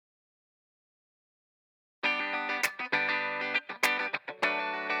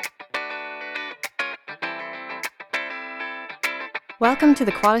Welcome to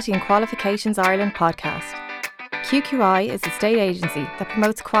the Quality and Qualifications Ireland podcast. QQI is a state agency that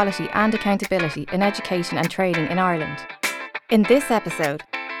promotes quality and accountability in education and training in Ireland. In this episode,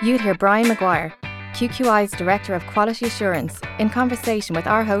 you'll hear Brian Maguire, QQI's Director of Quality Assurance, in conversation with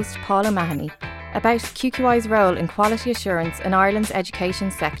our host Paul O'Mahony about QQI's role in quality assurance in Ireland's education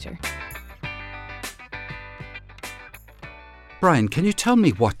sector. Brian, can you tell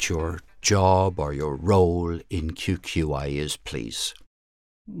me what your job or your role in QQI is, please?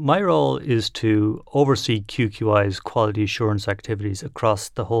 My role is to oversee QQI's quality assurance activities across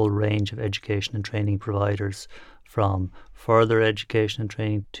the whole range of education and training providers, from further education and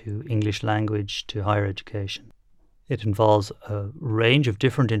training to English language to higher education. It involves a range of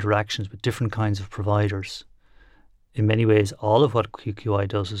different interactions with different kinds of providers. In many ways, all of what QQI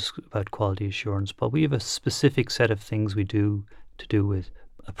does is about quality assurance, but we have a specific set of things we do to do with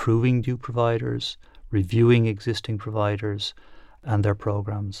approving new providers, reviewing existing providers and their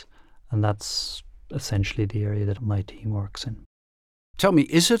programs. And that's essentially the area that my team works in. Tell me,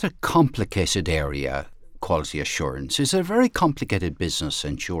 is it a complicated area, quality assurance? Is it a very complicated business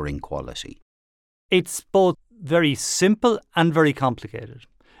ensuring quality? It's both very simple and very complicated.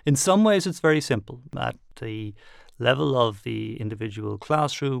 In some ways, it's very simple. At the level of the individual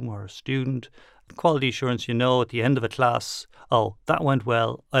classroom or student, quality assurance, you know, at the end of a class, oh, that went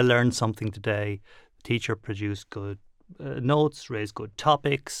well, I learned something today, the teacher produced good notes, raised good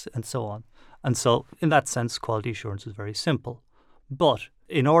topics, and so on. And so, in that sense, quality assurance is very simple. But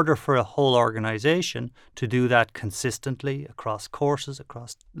in order for a whole organisation to do that consistently across courses,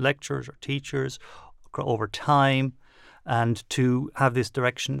 across lecturers or teachers, over time, and to have this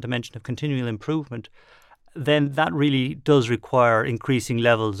dimension of continual improvement, then that really does require increasing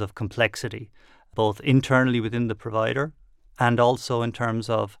levels of complexity, both internally within the provider and also in terms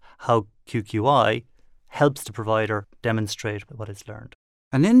of how QQI helps the provider demonstrate what it's learned.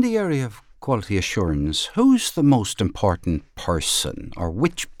 And in the area of quality assurance, who's the most important person, or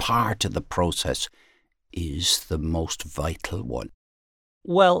which part of the process is the most vital one?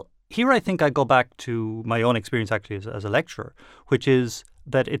 Well, here I think I go back to my own experience actually as a lecturer, which is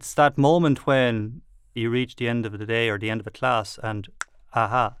that it's that moment when you reach the end of the day or the end of a class and,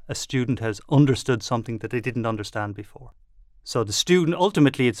 a student has understood something that they didn't understand before. So the student,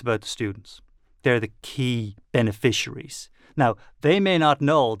 ultimately it's about the students. They're the key beneficiaries. Now, they may not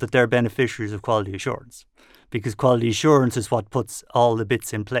know that they're beneficiaries of quality assurance, because quality assurance is what puts all the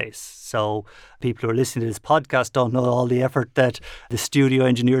bits in place. So people who are listening to this podcast don't know all the effort that the studio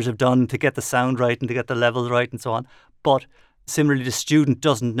engineers have done to get the sound right and to get the levels right and so on. But similarly, the student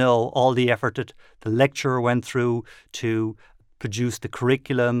doesn't know all the effort that the lecturer went through to produce the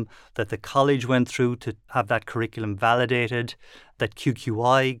curriculum, that the college went through to have that curriculum validated, that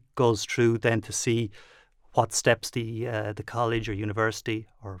QQI goes through then to see what steps the college or university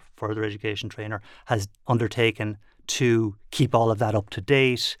or further education trainer has undertaken to keep all of that up to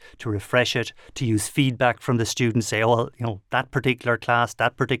date, to refresh it, to use feedback from the students, say, oh, well, you know, that particular class,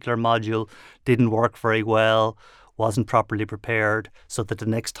 that particular module didn't work very well, wasn't properly prepared, so that the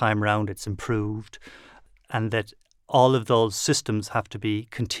next time round it's improved, and that all of those systems have to be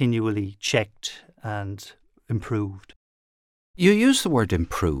continually checked and improved. You use the word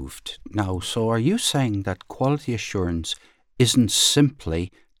improved now, so are you saying that quality assurance isn't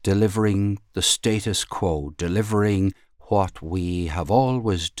simply delivering the status quo, delivering what we have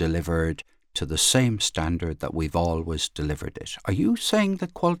always delivered to the same standard that we've always delivered it? Are you saying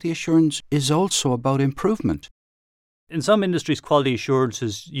that quality assurance is also about improvement? In some industries, quality assurance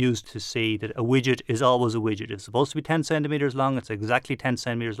is used to see that a widget is always a widget. It's supposed to be 10 centimetres long. It's exactly 10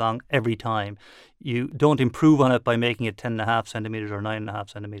 centimetres long every time. You don't improve on it by making it 10.5 centimetres or 9.5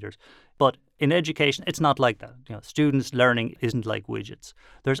 centimetres. But in education, it's not like that. You know, students' learning isn't like widgets.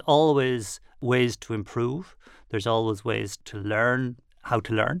 There's always ways to improve. There's always ways to learn how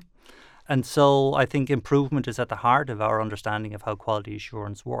to learn. And so I think improvement is at the heart of our understanding of how quality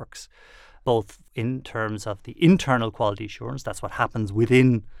assurance works, both in terms of the internal quality assurance, that's what happens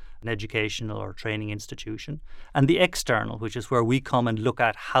within an educational or training institution, and the external, which is where we come and look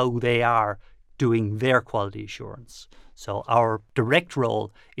at how they are doing their quality assurance. So our direct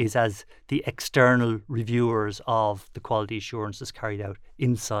role is as the external reviewers of the quality assurance that's carried out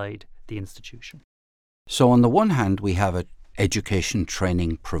inside the institution. So on the one hand, we have an education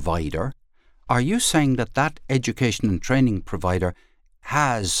training provider. Are you saying that that education and training provider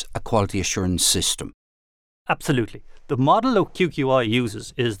has a quality assurance system? Absolutely. The model that QQI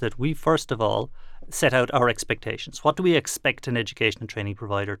uses is that we first of all set out our expectations. What do we expect an education and training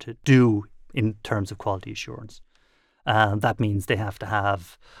provider to do in terms of quality assurance? That means they have to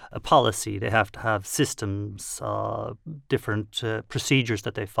have a policy, they have to have systems, different procedures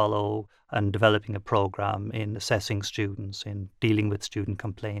that they follow, and developing a program in assessing students, in dealing with student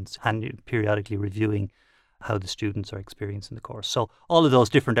complaints, and periodically reviewing how the students are experiencing the course. So all of those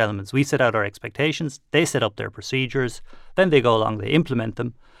different elements, we set out our expectations, they set up their procedures, then they go along, they implement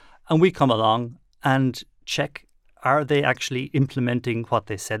them, and we come along and check, are they actually implementing what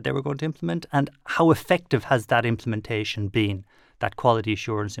they said they were going to implement, and how effective has that implementation been, that quality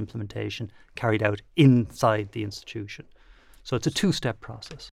assurance implementation carried out inside the institution. So it's a two-step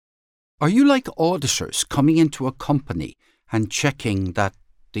process. Are you like auditors coming into a company and checking that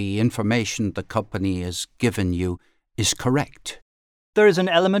the information the company has given you is correct? There is an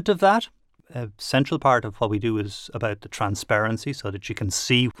element of that. A central part of what we do is about the transparency, so that you can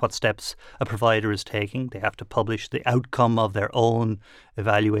see what steps a provider is taking. They have to publish the outcome of their own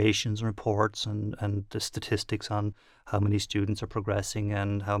evaluations and reports, and the statistics on how many students are progressing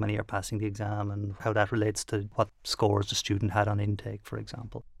and how many are passing the exam, and how that relates to what scores the student had on intake, for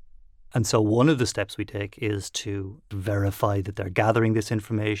example. And so one of the steps we take is to verify that they're gathering this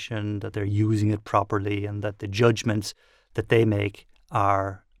information, that they're using it properly, and that the judgments that they make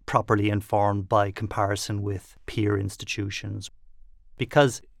are properly informed by comparison with peer institutions.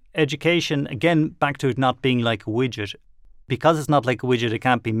 Because education, again, back to it not being like a widget, because it's not like a widget, it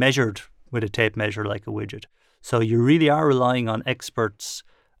can't be measured with a tape measure like a widget. So you really are relying on experts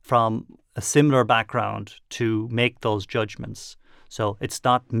from a similar background to make those judgments. So it's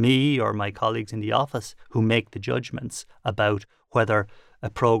not me or my colleagues in the office who make the judgments about whether a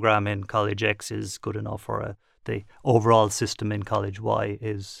program in College X is good enough, or the overall system in College Y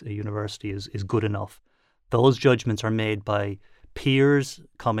is a university is good enough. Those judgments are made by peers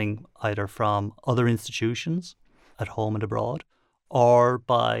coming either from other institutions at home and abroad, or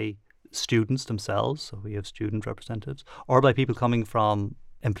by students themselves, so we have student representatives, or by people coming from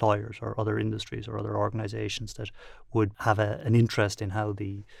employers or other industries or other organisations that would have an interest in how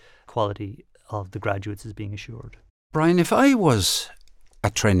the quality of the graduates is being assured. Brian, if I was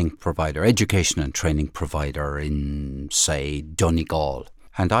a training provider, education and training provider in, say, Donegal,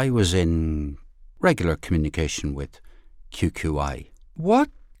 and I was in regular communication with QQI, what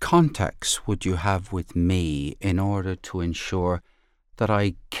contacts would you have with me in order to ensure that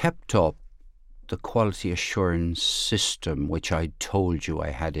I kept up the quality assurance system which I told you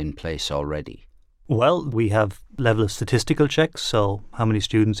I had in place already? Well, we have level of statistical checks. So how many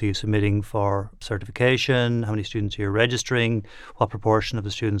students are you submitting for certification? How many students are you registering? What proportion of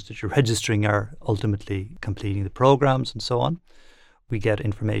the students that you're registering are ultimately completing the programs, and so on? We get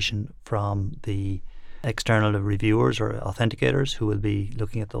information from the external reviewers or authenticators who will be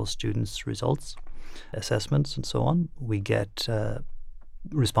looking at those students' results, assessments, and so on. We get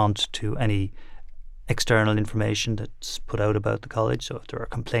response to any external information that's put out about the college. So if there are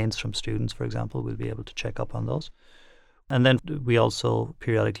complaints from students, for example, we'll be able to check up on those. And then we also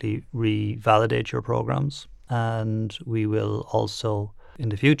periodically revalidate your programs, and we will also in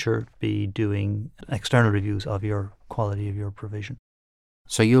the future be doing external reviews of your quality of your provision.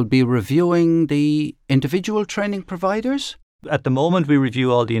 So you'll be reviewing the individual training providers? At the moment, we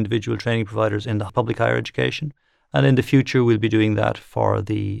review all the individual training providers in the public higher education, and in the future we'll be doing that for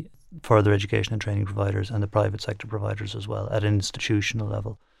the further education and training providers and the private sector providers as well, at an institutional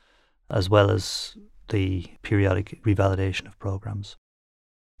level, as well as the periodic revalidation of programs.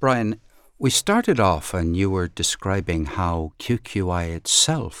 Brian, we started off and you were describing how QQI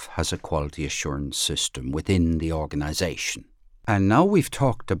itself has a quality assurance system within the organisation. And now we've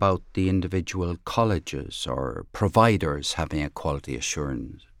talked about the individual colleges or providers having a quality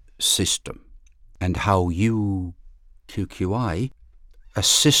assurance system, and how you, QQI,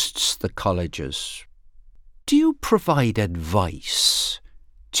 assists the colleges. Do you provide advice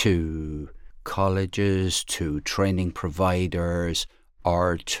to colleges, to training providers,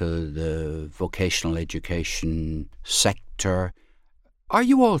 or to the vocational education sector? Are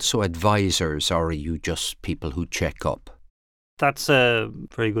you also advisors, or are you just people who check up? That's a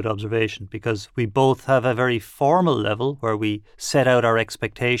very good observation, because we both have a very formal level where we set out our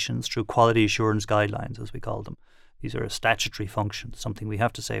expectations through quality assurance guidelines, as we call them. These are a statutory function, something we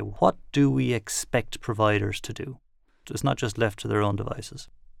have to say, what do we expect providers to do? It's not just left to their own devices.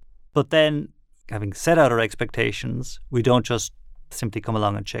 But then, having set out our expectations, we don't just simply come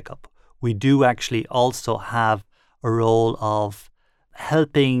along and check up. We do actually also have a role of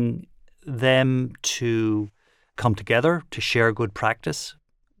helping them to come together, to share good practice,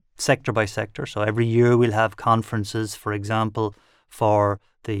 sector by sector. So every year we'll have conferences, for example, for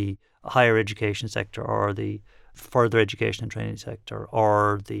the higher education sector or the further education and training sector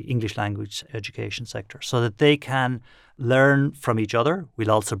or the English language education sector, so that they can learn from each other.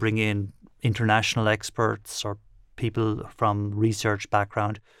 We'll also bring in international experts or people from research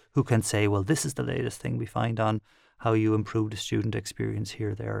background who can say, well, this is the latest thing we find on how you improve the student experience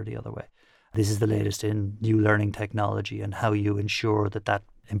here, there, or the other way. This is the latest in new learning technology and how you ensure that that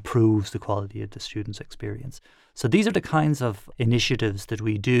improves the quality of the student's experience. So these are the kinds of initiatives that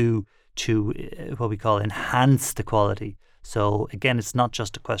we do to what we call enhance the quality. So again, it's not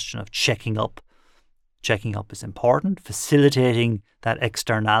just a question of checking up. Checking up is important. Facilitating that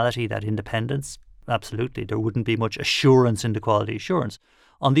externality, that independence, absolutely. There wouldn't be much assurance in the quality assurance.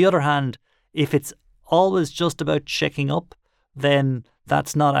 On the other hand, if it's always just about checking up, then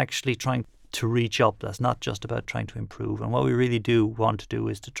that's not actually trying to reach up. That's not just about trying to improve. And what we really do want to do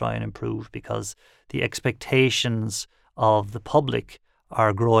is to try and improve, because the expectations of the public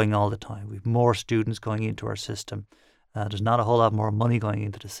are growing all the time. We have more students going into our system. There's not a whole lot more money going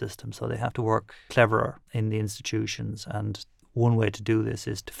into the system, so they have to work cleverer in the institutions. And one way to do this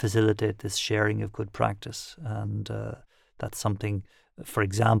is to facilitate this sharing of good practice. And that's something, for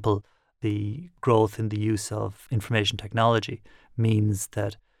example, the growth in the use of information technology means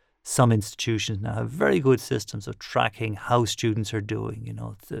that some institutions now have very good systems of tracking how students are doing. You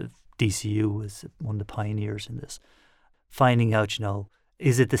know, the DCU is one of the pioneers in this. Finding out, you know,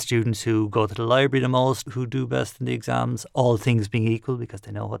 is it the students who go to the library the most who do best in the exams, all things being equal because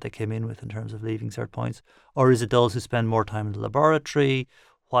they know what they came in with in terms of leaving cert points? Or is it those who spend more time in the laboratory?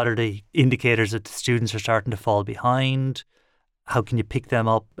 What are the indicators that the students are starting to fall behind? How can you pick them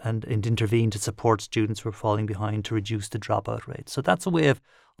up and intervene to support students who are falling behind to reduce the dropout rate? So that's a way of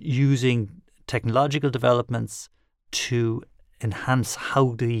using technological developments to enhance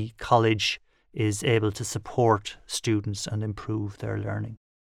how the college is able to support students and improve their learning.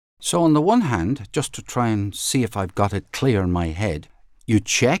 So on the one hand, just to try and see if I've got it clear in my head, you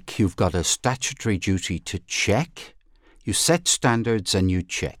check, you've got a statutory duty to check, you set standards and you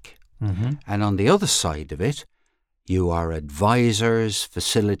check. Mm-hmm. And on the other side of it, you are advisors,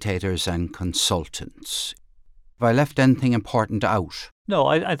 facilitators and consultants. Have I left anything important out? No,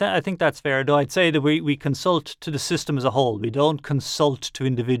 I think that's fair. Though I'd say that we consult to the system as a whole. We don't consult to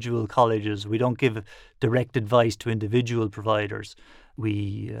individual colleges. We don't give direct advice to individual providers.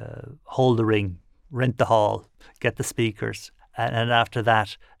 We hold the ring, rent the hall, get the speakers. And after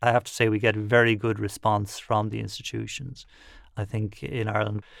that, I have to say we get a very good response from the institutions. I think in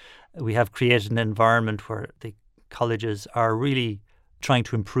Ireland, we have created an environment where the colleges are really trying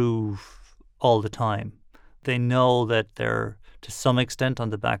to improve all the time. They know that they're to some extent on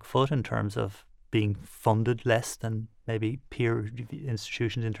the back foot in terms of being funded less than maybe peer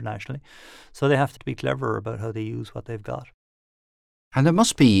institutions internationally. So they have to be cleverer about how they use what they've got. And there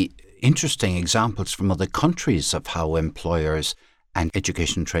must be interesting examples from other countries of how employers and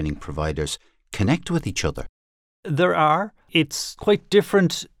education training providers connect with each other. There are. It's quite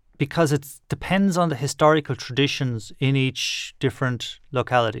different because it depends on the historical traditions in each different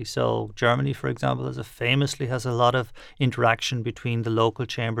locality. So Germany, for example, famously has a lot of interaction between the local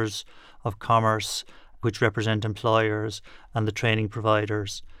chambers of commerce, which represent employers, and the training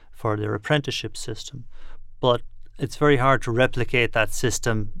providers for their apprenticeship system. But it's very hard to replicate that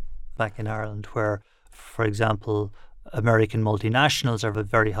system back in Ireland, where, for example, American multinationals have a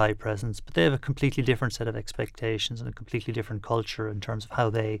very high presence, but they have a completely different set of expectations and a completely different culture in terms of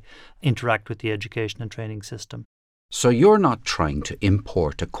how they interact with the education and training system. So you're not trying to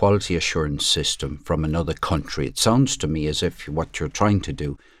import a quality assurance system from another country. It sounds to me as if what you're trying to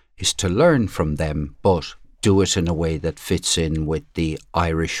do is to learn from them, but do it in a way that fits in with the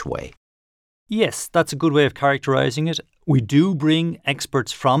Irish way. Yes, that's a good way of characterising it. We do bring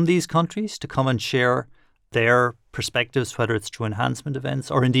experts from these countries to come and share their perspectives, whether it's through enhancement events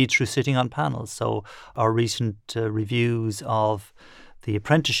or indeed through sitting on panels. So our recent reviews of the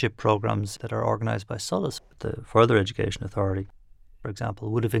apprenticeship programs that are organised by SOLAS, the Further Education Authority, for example,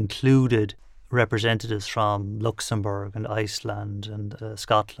 would have included representatives from Luxembourg and Iceland and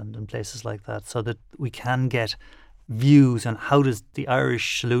Scotland and places like that, so that we can get views on how does the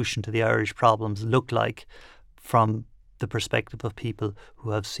Irish solution to the Irish problems look like from the perspective of people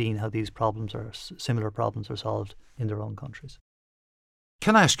who have seen how these problems or similar problems are solved in their own countries.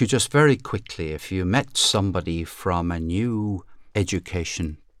 Can I ask you just very quickly, if you met somebody from a new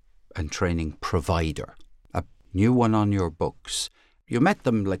education and training provider, a new one on your books, you met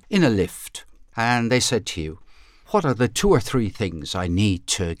them like in a lift and they said to you, what are the 2 or 3 things I need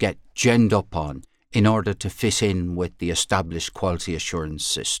to get genned up on in order to fit in with the established quality assurance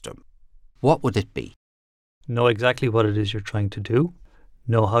system? What would it be? Know exactly what it is you're trying to do,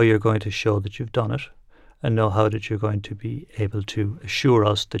 know how you're going to show that you've done it, and know how that you're going to be able to assure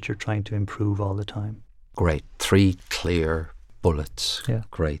us that you're trying to improve all the time. Great. 3 clear bullets. Yeah.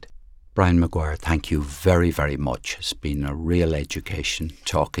 Great. Brian Maguire, thank you very, very much. It's been a real education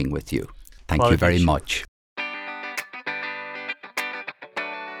talking with you. Thank you very much.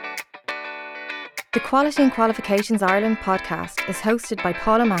 The Quality and Qualifications Ireland podcast is hosted by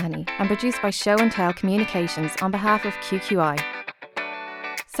Paul O'Mahony and produced by Show and Tell Communications on behalf of QQI.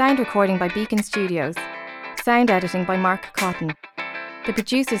 Sound recording by Beacon Studios. Sound editing by Mark Cotton. The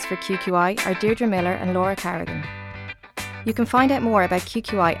producers for QQI are Deirdre Miller and Laura Carrigan. You can find out more about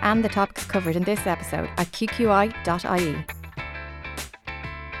QQI and the topics covered in this episode at qqi.ie.